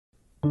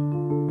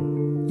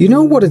You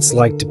know what it's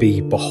like to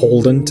be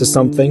beholden to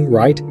something,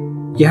 right?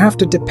 You have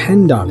to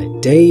depend on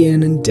it day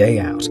in and day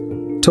out,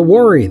 to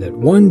worry that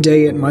one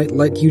day it might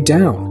let you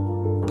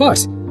down.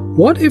 But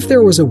what if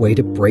there was a way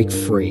to break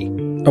free?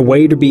 A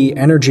way to be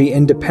energy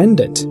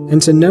independent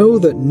and to know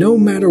that no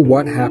matter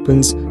what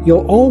happens,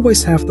 you'll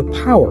always have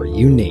the power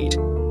you need.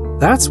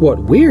 That's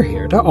what we're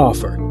here to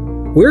offer.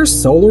 We're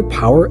solar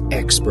power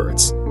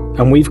experts,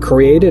 and we've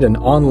created an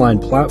online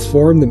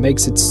platform that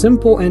makes it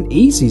simple and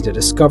easy to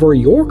discover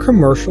your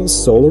commercial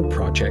solar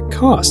project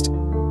cost.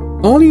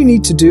 All you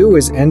need to do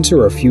is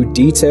enter a few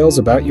details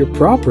about your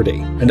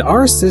property, and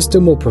our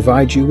system will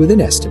provide you with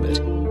an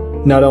estimate.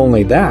 Not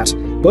only that,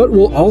 but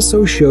we'll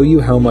also show you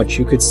how much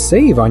you could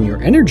save on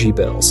your energy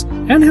bills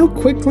and how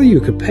quickly you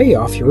could pay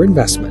off your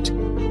investment.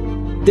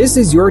 This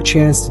is your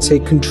chance to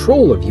take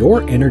control of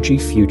your energy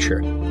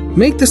future.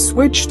 Make the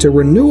switch to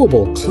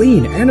renewable,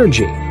 clean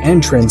energy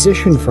and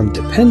transition from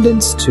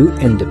dependence to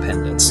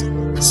independence.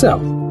 So,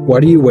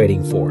 what are you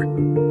waiting for?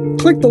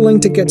 Click the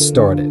link to get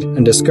started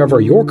and discover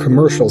your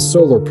commercial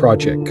solar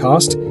project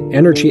cost,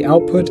 energy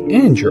output,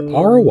 and your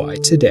ROI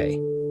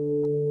today.